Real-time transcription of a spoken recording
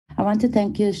I want to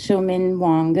thank you, Xiumin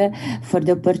Wang, for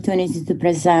the opportunity to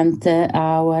present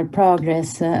our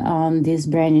progress on this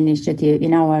brain initiative,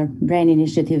 in our brain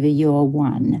initiative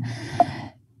U01.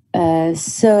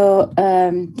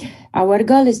 Our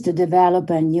goal is to develop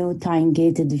a new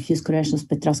time-gated diffuse correlation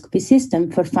spectroscopy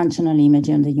system for functional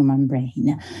imaging of the human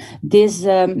brain. This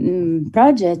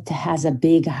project has a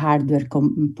big hardware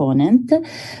component,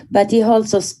 but it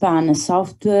also spans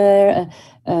software,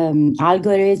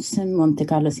 algorithms, Monte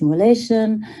Carlo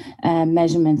simulation,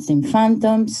 measurements in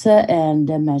phantoms, and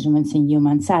measurements in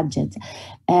human subjects.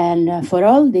 And for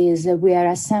all this, we are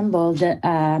assembled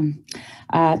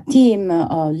a team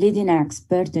of leading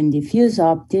experts in diffuse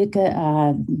optics,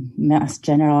 Mass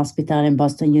General Hospital and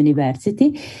Boston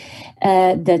University,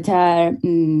 that are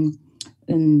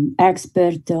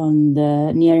experts on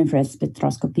the near-infrared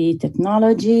spectroscopy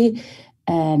technology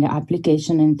and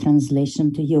application and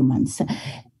translation to humans.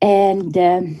 And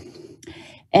a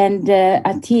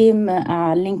team,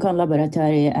 Lincoln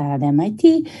Laboratory at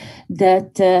MIT,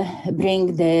 that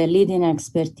bring the leading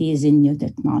expertise in new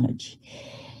technology.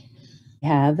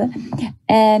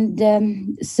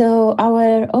 So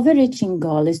our overreaching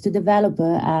goal is to develop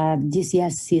a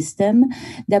DCS system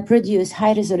that produces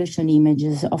high-resolution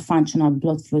images of functional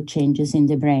blood flow changes in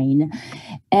the brain.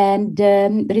 And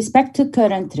respect to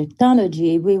current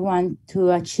technology, we want to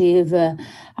achieve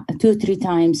 2-3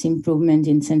 times improvement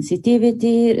in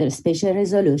sensitivity, spatial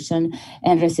resolution,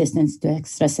 and resistance to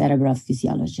extracerebral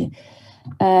physiology.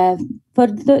 To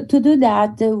do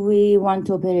that, we want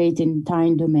to operate in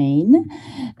time domain,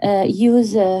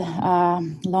 use a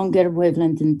longer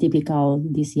wavelength than typical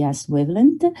DCS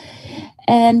wavelength,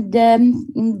 and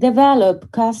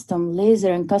develop custom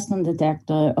laser and custom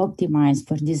detector optimized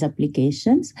for these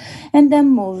applications, and then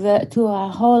move to a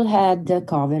whole head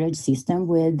coverage system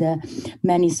with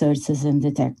many sources and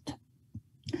detectors.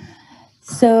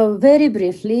 So very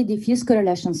briefly, diffuse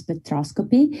correlation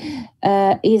spectroscopy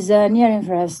is a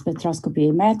near-infrared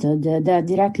spectroscopy method that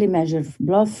directly measures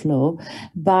blood flow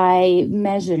by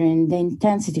measuring the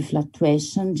intensity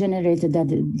fluctuation generated at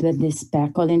the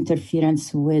speckle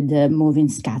interference with the moving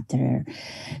scatterer.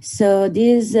 So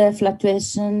this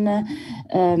fluctuation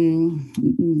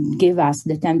give us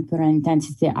the temporal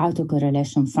intensity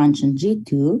autocorrelation function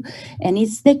G2, and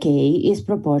its decay is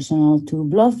proportional to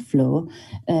blood flow.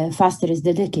 Faster is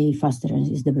the decay, faster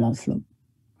is the blood flow.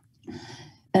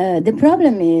 The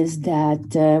problem is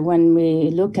that when we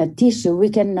look at tissue, we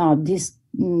cannot, with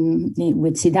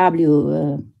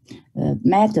CW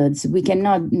methods, we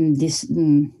cannot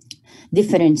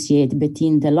differentiate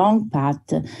between the long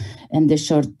path and the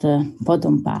short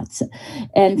photon paths.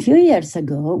 And a few years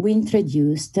ago, we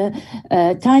introduced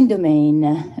time domain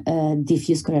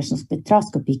diffuse correlation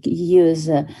spectroscopy, use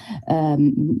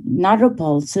narrow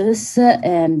pulses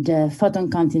and photon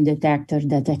counting detector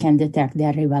that can detect the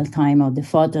arrival time of the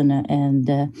photon and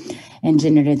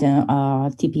generate a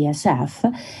TPSF.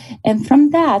 And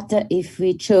from that, if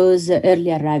we chose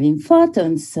early arriving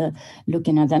photons,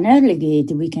 looking at an early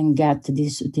gate, we can get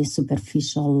this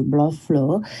superficial blood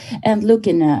flow. And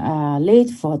looking at a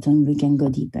late photon, we can go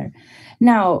deeper.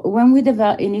 Now, when we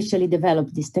initially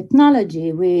developed this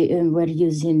technology, we were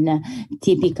using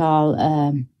typical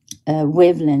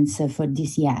wavelengths for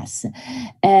DCS.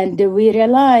 And we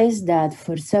realized that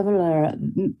for several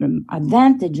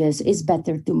advantages, it's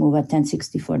better to move at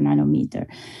 1064 nanometer.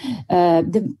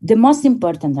 The most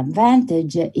important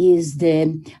advantage is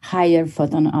the higher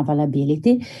photon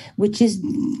availability, which is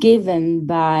given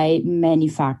by many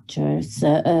factors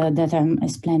that I'm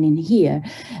explaining here.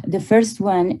 The first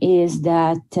one is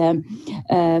that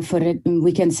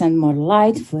we can send more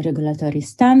light for regulatory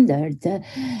standard.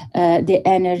 The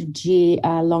energy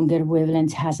longer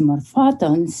wavelength has more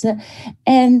photons,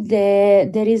 and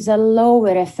there is a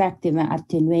lower effective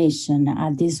attenuation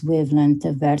at this wavelength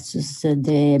versus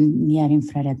the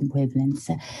near-infrared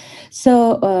wavelengths.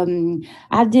 So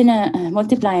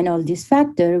multiplying all these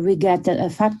factors, we get a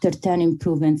factor 10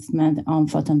 improvement on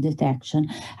photon detection,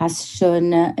 as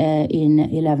shown in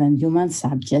 11 human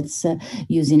subjects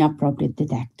using appropriate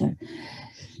detector.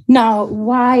 Now,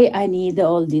 why I need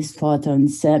all these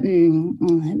photons? Let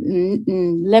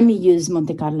me use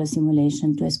Monte Carlo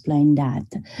simulation to explain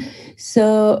that.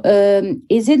 So,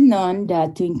 is it known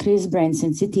that to increase brain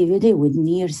sensitivity with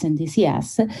NIRS and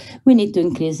DCS, we need to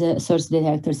increase source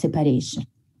detector separation?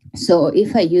 So,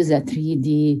 if I use a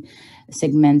 3D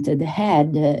segmented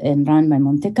head and run by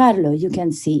Monte Carlo, you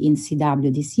can see in CW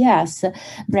DCS,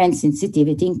 brain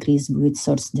sensitivity increased with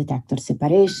source detector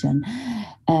separation.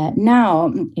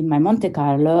 Now, in my Monte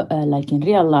Carlo, like in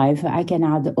real life, I can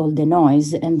add all the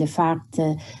noise and the fact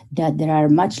that there are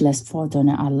much less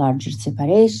photons at larger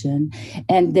separation,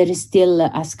 and there is still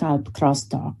a scalp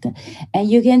crosstalk. And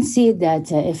you can see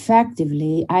that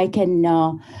effectively, I can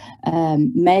now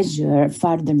measure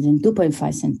farther than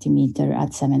 2.5 centimeter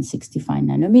at 765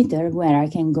 nanometer, where I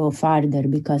can go farther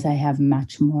because I have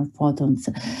much more photons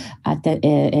at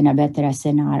and a better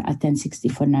SNR at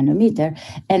 1064 nanometer,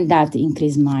 and that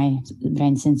increased my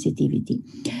brain sensitivity.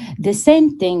 The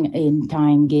same thing in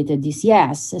time-gated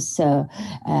DCS. So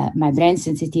my brain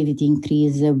sensitivity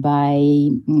increased by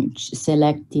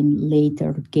selecting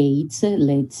later gates,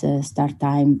 late start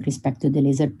time respect to the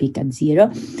laser peak at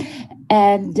 0.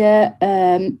 And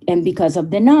because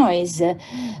of the noise,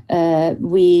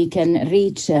 we can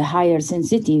reach higher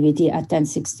sensitivity at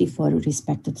 1064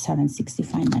 respect to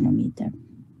 765 nanometer.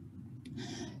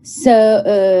 So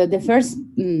the first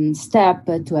step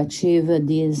to achieve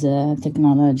this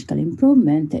technological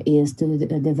improvement is to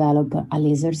develop a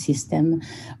laser system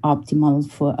optimal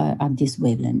for at this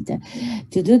wavelength.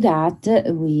 To do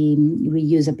that, we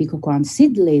use a picoquant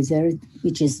seed laser,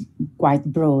 which is quite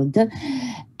broad,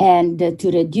 and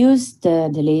to reduce the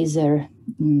laser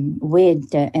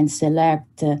width and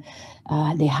select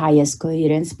the highest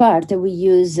coherence part, we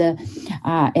use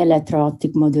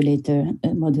electro-optic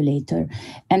modulator.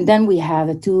 And then we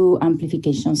have 2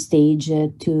 amplification stage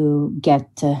to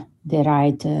get the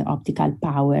right optical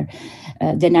power.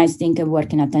 The nice thing of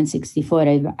working at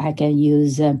 1064, I can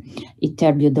use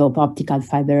ytterbium-doped optical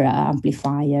fiber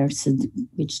amplifiers,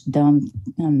 which don't,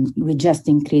 we just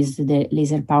increase the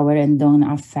laser power and don't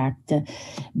affect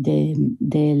the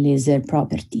laser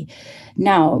property.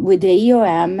 Now, with the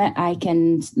EOM, I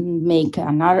can make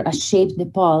shape the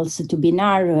pulse to be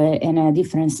narrow in a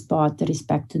different spot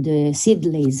respect to the seed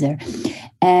laser.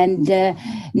 And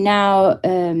now,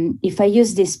 if I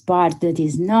use this part that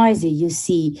is noisy, you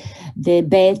see the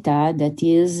beta, that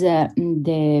is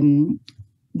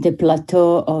the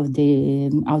plateau of the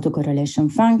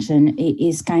autocorrelation function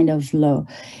is kind of low,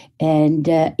 and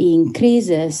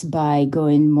increases by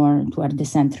going more toward the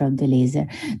center of the laser.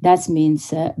 That means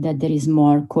that there is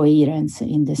more coherence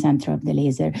in the center of the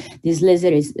laser. This laser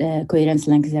is coherence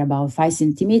length is about 5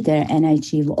 centimeter, and I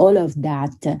achieve all of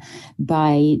that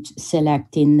by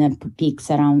selecting peaks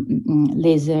around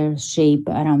laser shape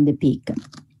around the peak.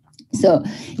 So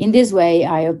in this way,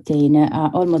 I obtain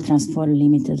almost transform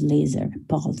limited laser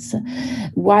pulse.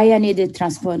 Why I needed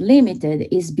transform limited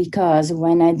is because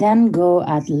when I then go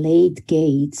at late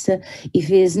gates, if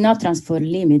it is not transform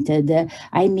limited,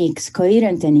 I mix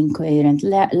coherent and incoherent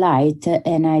light,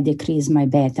 and I decrease my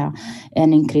beta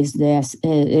and increase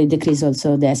decrease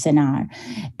also the SNR.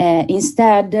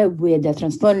 Instead, with the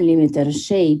transform limiter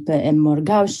shape and more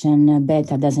Gaussian,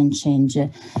 beta doesn't change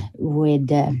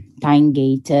with time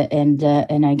gate, and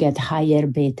I get higher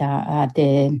beta at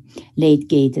the late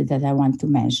gate that I want to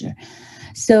measure.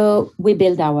 So we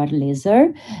build our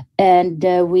laser, and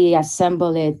we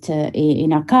assemble it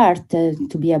in a cart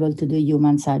to be able to do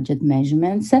human subject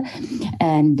measurements.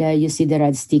 And you see the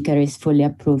red sticker is fully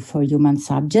approved for human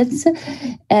subjects.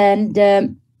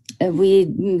 And we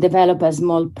develop a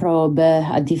small probe,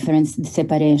 a different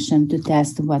separation to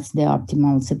test what's the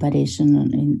optimal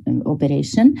separation in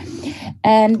operation.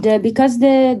 And because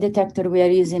the detector we are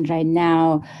using right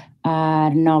now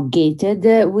are not gated,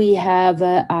 we have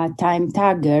a time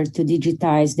tagger to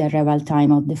digitize the arrival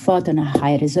time of the photon at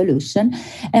high resolution,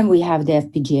 and we have the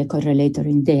FPGA correlator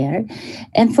in there.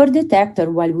 And for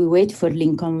detector, while we wait for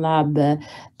Lincoln Lab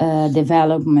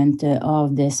development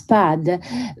of the SPAD,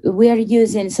 we are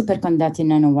using superconducting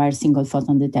nanowire single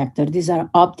photon detector. These are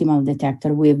optimal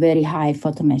detector with very high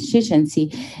photon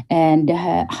efficiency and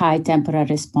high temporal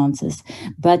responses.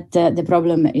 But the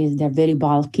problem is they're very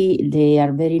bulky, they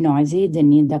are very noisy, they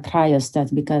need a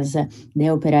cryostat because they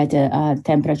operate at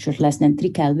temperature less than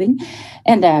 3 Kelvin,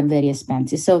 and they are very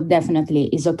expensive. So definitely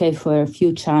it's okay for a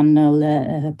few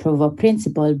channel proof of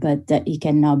principle, but it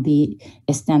cannot be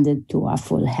extended to a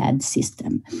full head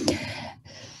system.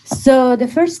 So the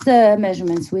first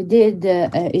measurements we did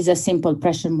is a simple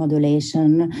pressure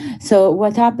modulation. So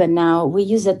what happened now, we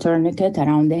use a tourniquet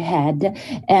around the head,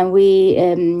 and we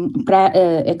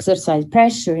exercise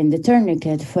pressure in the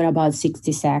tourniquet for about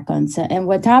 60 seconds. And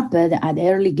what happened at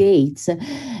early gates,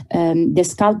 the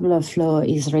scalp blood flow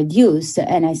is reduced,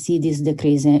 and I see this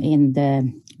decrease in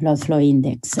the blood flow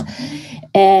index.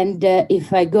 And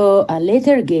if I go a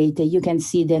later gate, you can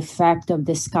see the effect of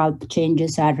the scalp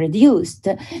changes are reduced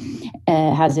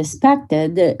as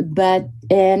expected, but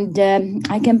And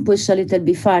I can push a little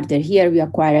bit further. Here we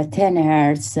acquire at 10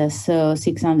 hertz, so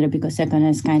 600 picosecond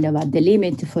is kind of at the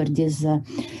limit for this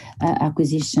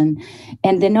acquisition.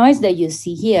 And the noise that you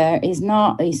see here is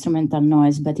not instrumental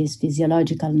noise, but is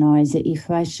physiological noise. If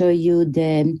I show you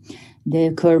the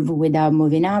curve without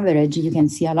moving average, you can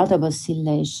see a lot of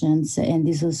oscillations. And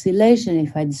this oscillation,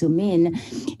 if I zoom in,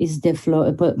 is the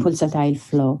flow, pulsatile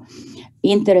flow.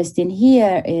 Interesting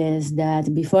here is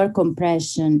that before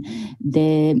compression,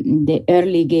 the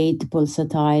early gate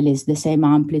pulsatile is the same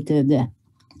amplitude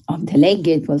of the late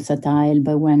gate pulsatile,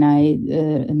 but when I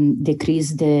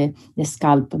decrease the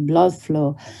scalp blood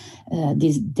flow,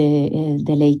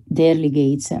 the early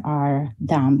gates are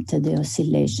damped, the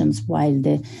oscillations, while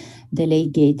the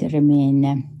late gate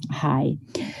remain high.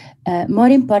 More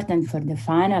important for the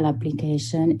final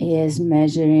application is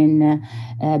measuring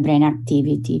brain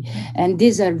activity. And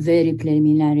these are very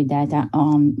preliminary data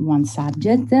on one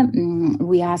subject.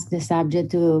 We asked the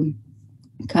subject to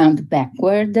count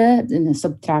backward,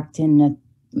 subtracting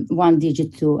one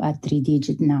digit to a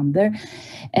 3-digit number.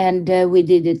 And we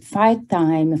did it 5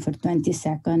 times for 20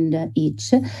 seconds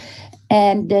each.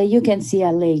 And you can see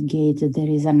a late gate, there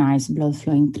is a nice blood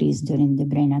flow increase during the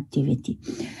brain activity.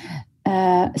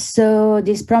 So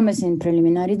these promising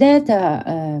preliminary data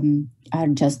are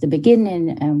just the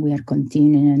beginning, and we are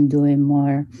continuing and doing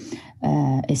more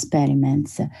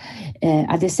experiments.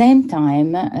 At the same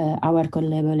time, our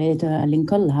collaborator at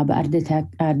Lincoln Lab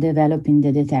are developing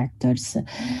the detectors.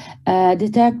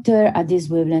 Detector at these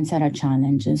wavelengths are a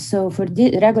challenge. So for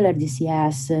the regular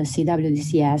DCS,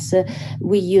 CW-DCS,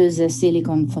 we use a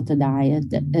silicon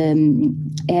photodiode,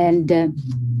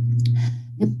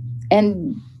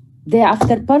 and the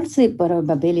after-pulse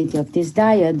probability of this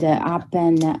diode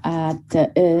happen at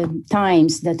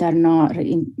times that are not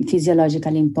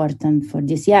physiologically important for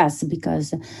DCS,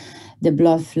 because the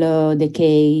blood flow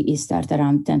decay is start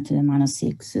around 10 to the minus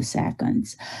 6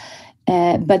 seconds.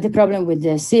 But the problem with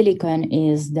the silicon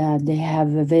is that they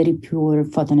have a very pure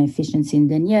photon efficiency in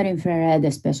the near infrared,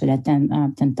 especially at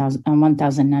 10,000,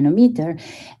 1,000 nanometer.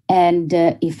 And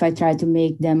if I try to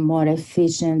make them more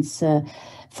efficient,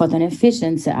 photon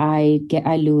efficient, I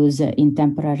lose in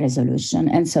temporal resolution.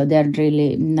 And so they're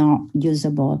really not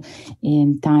usable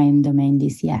in time domain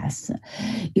DCS.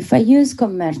 If I use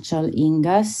commercial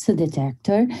InGaAs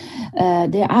detector,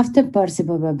 the after-pulse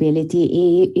probability,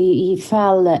 it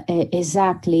fell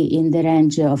exactly in the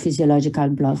range of physiological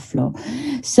blood flow.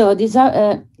 So this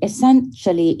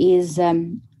essentially is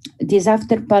this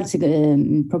after-pulse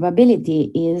probability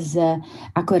is a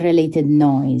correlated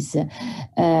noise.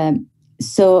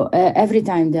 So every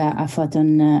time a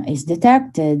photon is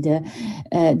detected,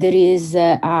 there is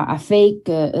a fake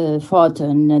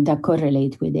photon that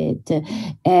correlates with it.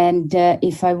 And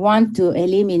if I want to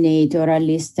eliminate or at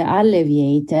least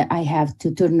alleviate, I have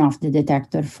to turn off the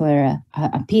detector for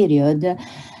a period.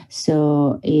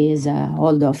 So is a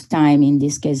hold off time, in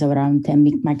this case around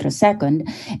 10 microseconds.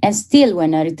 And still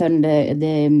when I return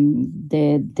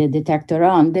the detector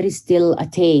on, there is still a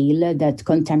tail that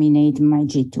contaminates my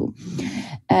G2.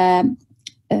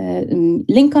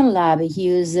 Lincoln Lab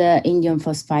uses indium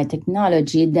phosphide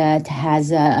technology that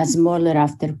has a smaller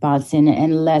after-pulse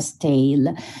and less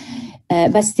tail.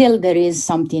 But still there is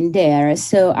something there.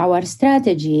 So our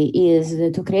strategy is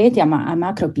to create a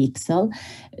macro pixel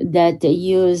that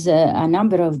use a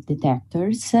number of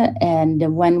detectors, and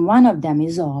when one of them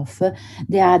is off,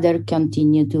 the other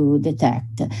continue to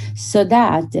detect. So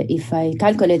that if I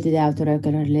calculate the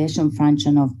autocorrelation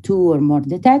function of 2 or more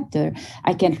detectors,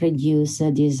 I can reduce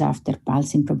this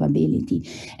after-pulsing probability.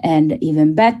 And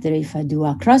even better, if I do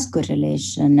a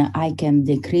cross-correlation, I can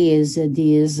decrease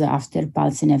this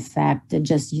after-pulsing effect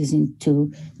just using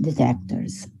 2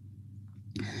 detectors.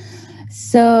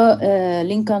 So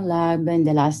Lincoln Lab in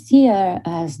the last year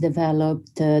has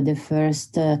developed the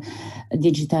first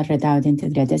digital readout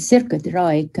integrated circuit,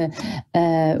 ROIC,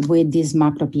 with these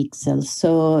macro pixels.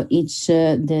 So each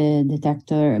the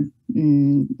detector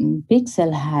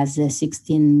pixel has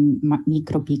 16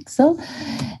 micropixel,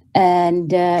 and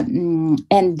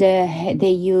they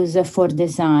use for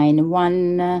design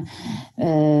one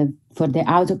for the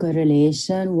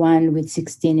autocorrelation, one with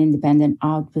 16 independent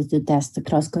outputs to test the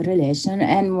cross-correlation,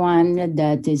 and one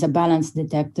that is a balanced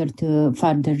detector to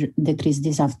further decrease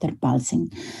this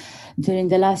after-pulsing. During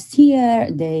the last year,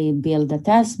 they built a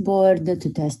test board to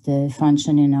test the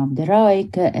functioning of the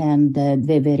ROIC, and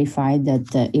they verified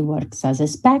that it works as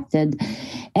expected.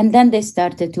 And then they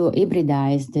started to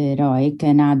hybridize the ROIC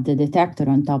and add the detector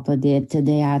on top of it.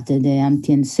 They added the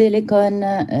antiene silicon,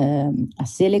 a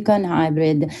silicon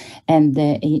hybrid, and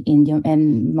the indium,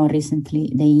 and more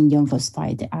recently the indium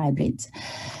phosphide hybrids.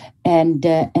 And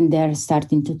they're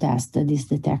starting to test this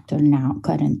detector now,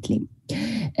 currently.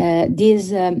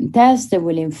 This test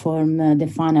will inform the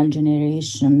final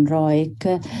generation ROIC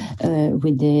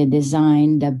with the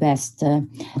design that best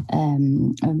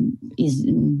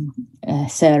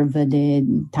serve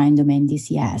the time domain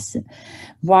DCS.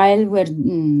 While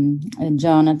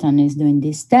Jonathan is doing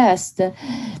this test,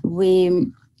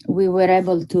 we were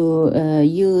able to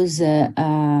use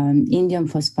indium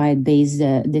phosphide-based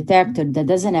detector that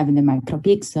doesn't have the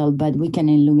micropixel, but we can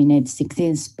illuminate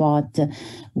 16 spot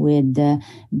with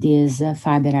this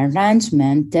fiber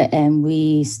arrangement, and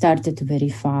we started to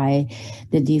verify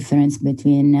the difference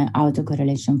between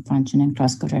autocorrelation function and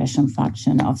cross-correlation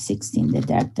function of 16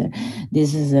 detector.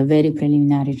 This is a very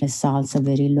preliminary results, a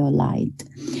very low light.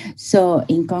 So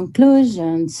in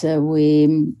conclusions,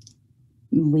 we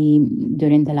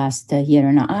during the last year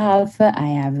and a half,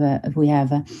 we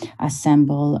have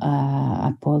assembled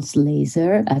a pulse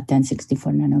laser at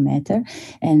 1064 nanometer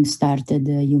and started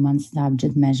human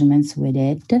subject measurements with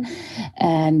it.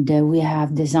 And we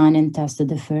have designed and tested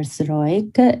the first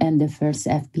ROIC and the first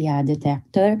FPI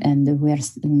detector, and we're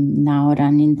now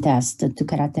running tests to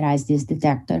characterize this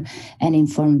detector and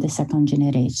inform the second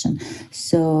generation.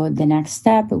 So the next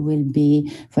step will be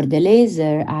for the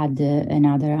laser, add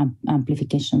another amplification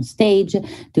stage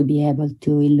to be able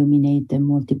to illuminate the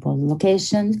multiple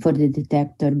locations. For the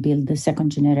detector, build the second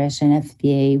generation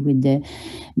FPA with the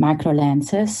micro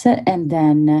lenses, and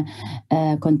then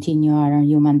continue our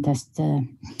human test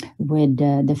with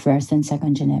the first and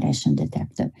second generation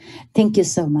detector. Thank you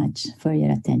so much for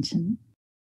your attention.